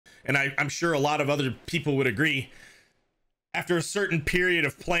and I'm sure a lot of other people would agree, after a certain period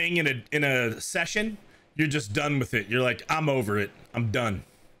of playing in a session, you're just done with it. You're like, I'm over it. I'm done.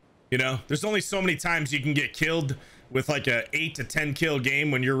 You know, there's only so many times you can get killed with like a 8 to 10 kill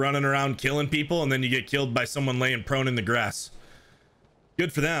game when you're running around killing people, and then you get killed by someone laying prone in the grass.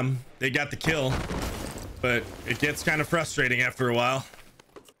 Good for them. They got the kill, but it gets kind of frustrating after a while.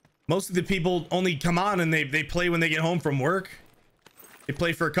 Most of the people only come on and they play when they get home from work. They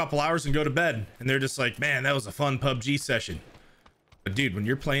play for a couple hours and go to bed, and they're just like, man, that was a fun PUBG session. But dude, when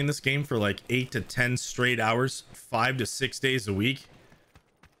you're playing this game for like 8 to 10 straight hours, 5 to 6 days a week,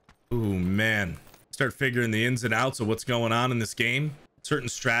 ooh man, start figuring the ins and outs of what's going on in this game, certain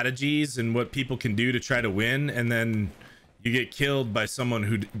strategies and what people can do to try to win, and then you get killed by someone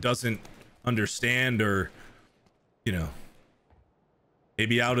who doesn't understand, or, you know,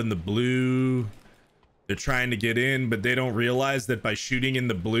 maybe out in the blue, they're trying to get in, but they don't realize that by shooting in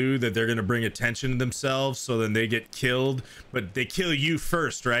the blue that they're going to bring attention to themselves, so then they get killed, but they kill you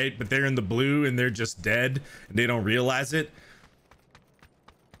first, right? But they're in the blue and they're just dead and they don't realize it.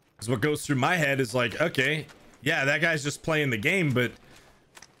 Because what goes through my head is like, okay, yeah, that guy's just playing the game, but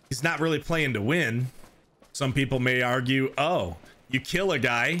he's not really playing to win. Some people may argue, oh, you kill a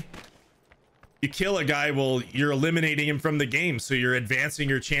guy, well, you're eliminating him from the game, so you're advancing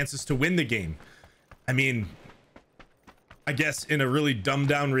your chances to win the game. I mean, I guess in a really dumbed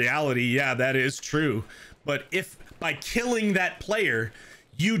down reality, yeah, that is true. But if by killing that player,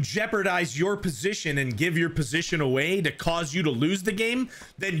 you jeopardize your position and give your position away to cause you to lose the game,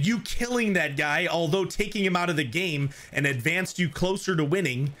 then you killing that guy, although taking him out of the game and advanced you closer to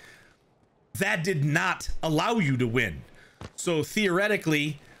winning, that did not allow you to win. So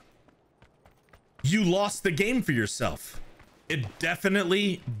theoretically, you lost the game for yourself. It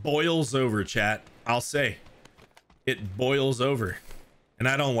definitely boils over, chat. I'll say it boils over, and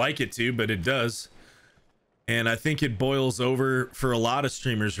I don't like it to, but it does. And I think it boils over for a lot of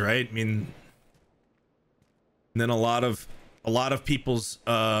streamers, right? I mean, and then a lot of people's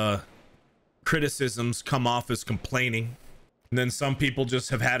criticisms come off as complaining, and then some people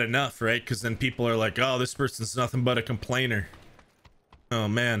just have had enough, right? Because then people are like, oh, this person's nothing but a complainer. Oh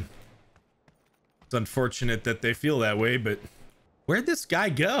man, it's unfortunate that they feel that way, but where'd this guy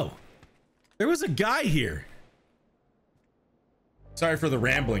go? There was a guy here. Sorry for the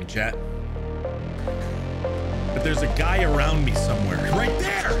rambling, chat. But there's a guy around me somewhere. Right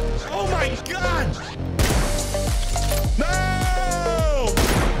there! Oh my god! No!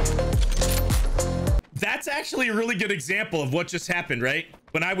 That's actually a really good example of what just happened, right?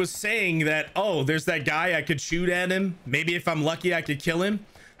 When I was saying that, oh, there's that guy, I could shoot at him. Maybe if I'm lucky, I could kill him.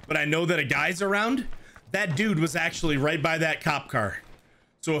 But I know that a guy's around. That dude was actually right by that cop car.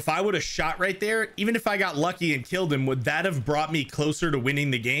 So if I would have shot right there, even if I got lucky and killed him, would that have brought me closer to winning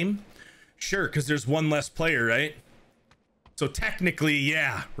the game? Sure, because there's one less player, right? So technically,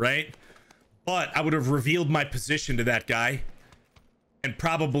 yeah, right? But I would have revealed my position to that guy and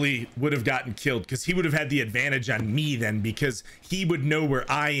probably would have gotten killed, because he would have had the advantage on me then, because he would know where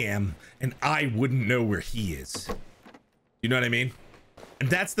I am and I wouldn't know where he is. You know what I mean? And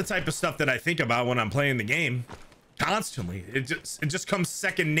that's the type of stuff that I think about when I'm playing the game. Constantly. It just comes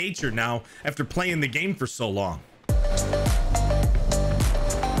second nature now after playing the game for so long.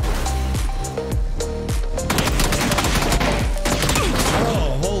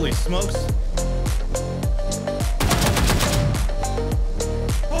 Oh, holy smokes.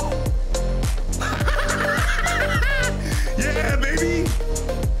 Oh. Yeah, baby.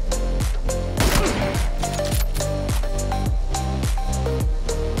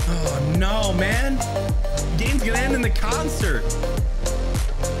 Oh no, man. Game's gonna end in the concert.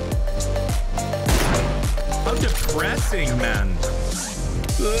 How depressing, man.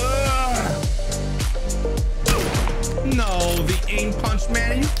 Ugh. No, the aim punch,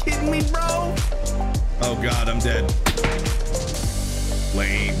 man. Are you kidding me, bro? Oh god, I'm dead.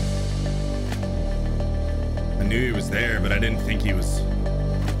 Lame. I knew he was there, but I didn't think he was.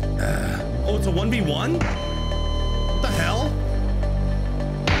 Oh, it's a 1v1? What the hell?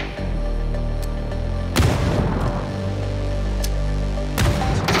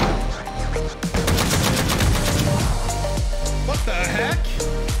 What the heck?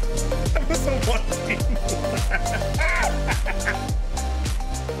 That was a 1v1.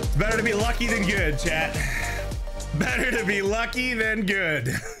 It's better to be lucky than good, chat. Better to be lucky than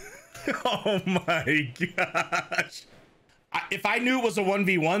good. Oh my gosh. If I knew it was a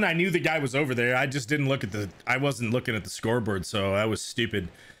 1v1, I knew the guy was over there. I just didn't look at I wasn't looking at the scoreboard, so I was stupid.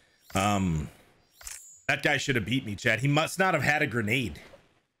 That guy should have beat me, chat. He must not have had a grenade.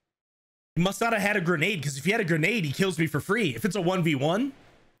 He must not have had a grenade, because if he had a grenade, he kills me for free. If it's a 1v1,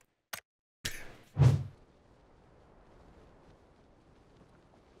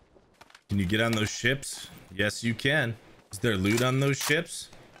 Can you get on those ships? Yes, you can. Is there loot on those ships?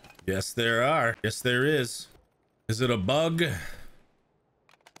 Yes, there are. Yes, there is. Is it a bug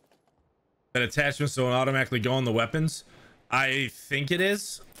that attachments don't automatically go on the weapons? I think it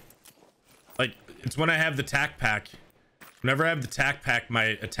is. Like, it's when I have the tac pack. Whenever I have the tac pack,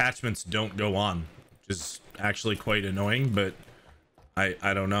 my attachments don't go on, which is actually quite annoying, but I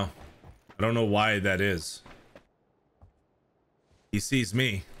don't know. I don't know why that is. He sees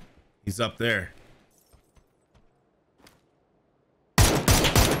me. He's up there.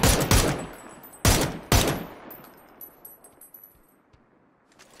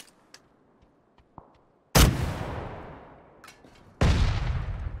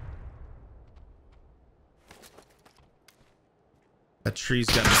 That tree's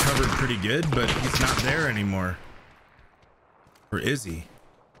got him covered pretty good, but he's not there anymore. Or is he?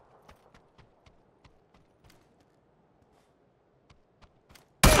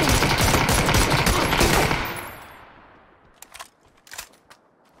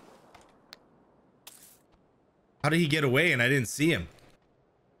 How did he get away and I didn't see him?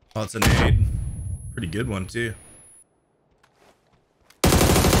 Oh, it's a nade. Pretty good one too.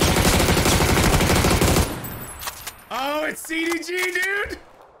 Oh, it's CDG, dude.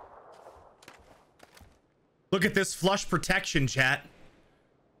 Look at this flush protection, chat.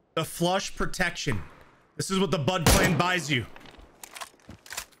 The flush protection. This is what the Bud Clan buys you.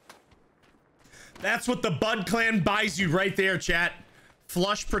 That's what the Bud Clan buys you right there, chat.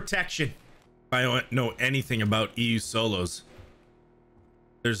 Flush protection. I don't know anything about EU solos.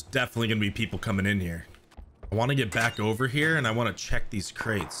 There's definitely gonna be people coming in here. I want to get back over here and I want to check these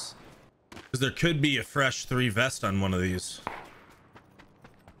crates, because there could be a fresh 3 vest on one of these.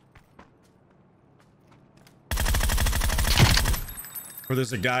 Or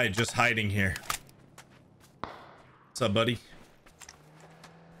there's a guy just hiding here. What's up, buddy?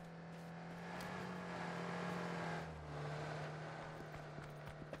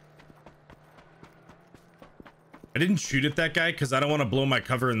 I didn't shoot at that guy because I don't want to blow my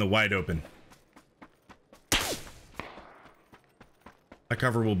cover in the wide open. My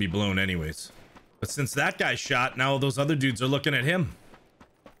cover will be blown anyways. But since that guy shot, now those other dudes are looking at him.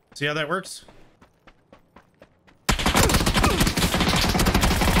 See how that works?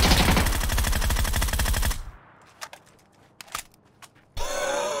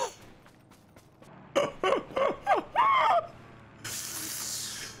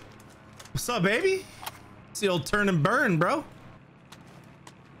 What's up, baby? It's the old turn and burn, bro.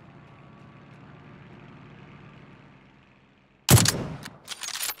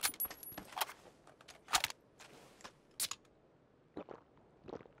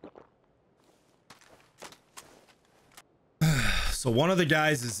 So one of the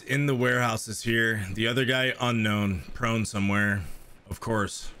guys is in the warehouses here. The other guy unknown, prone somewhere, of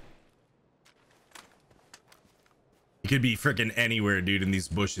course. He could be freaking anywhere, dude, in these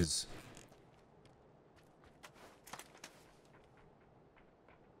bushes.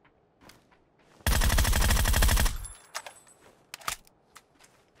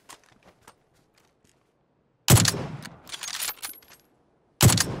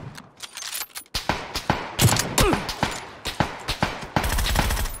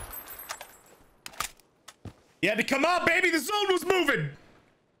 You had to come out, baby. The zone was moving.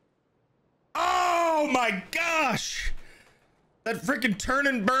 Oh my gosh. That freaking turn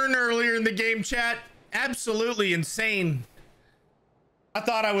and burn earlier in the game, chat. Absolutely insane. I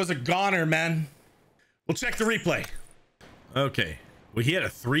thought I was a goner, man. We'll check the replay. Okay. Well, he had a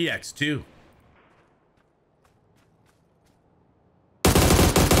 3x too.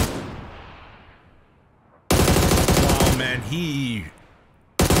 Wow, man.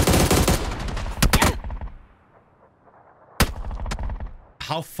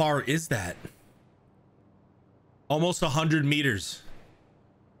 How far is that? Almost 100 meters.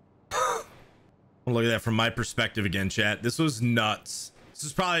 Look at that from my perspective again, chat. This was nuts. This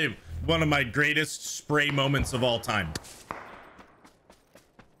is probably one of my greatest spray moments of all time.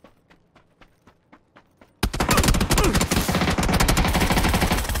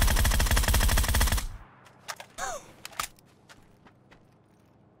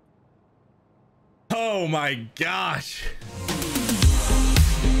 Oh my gosh.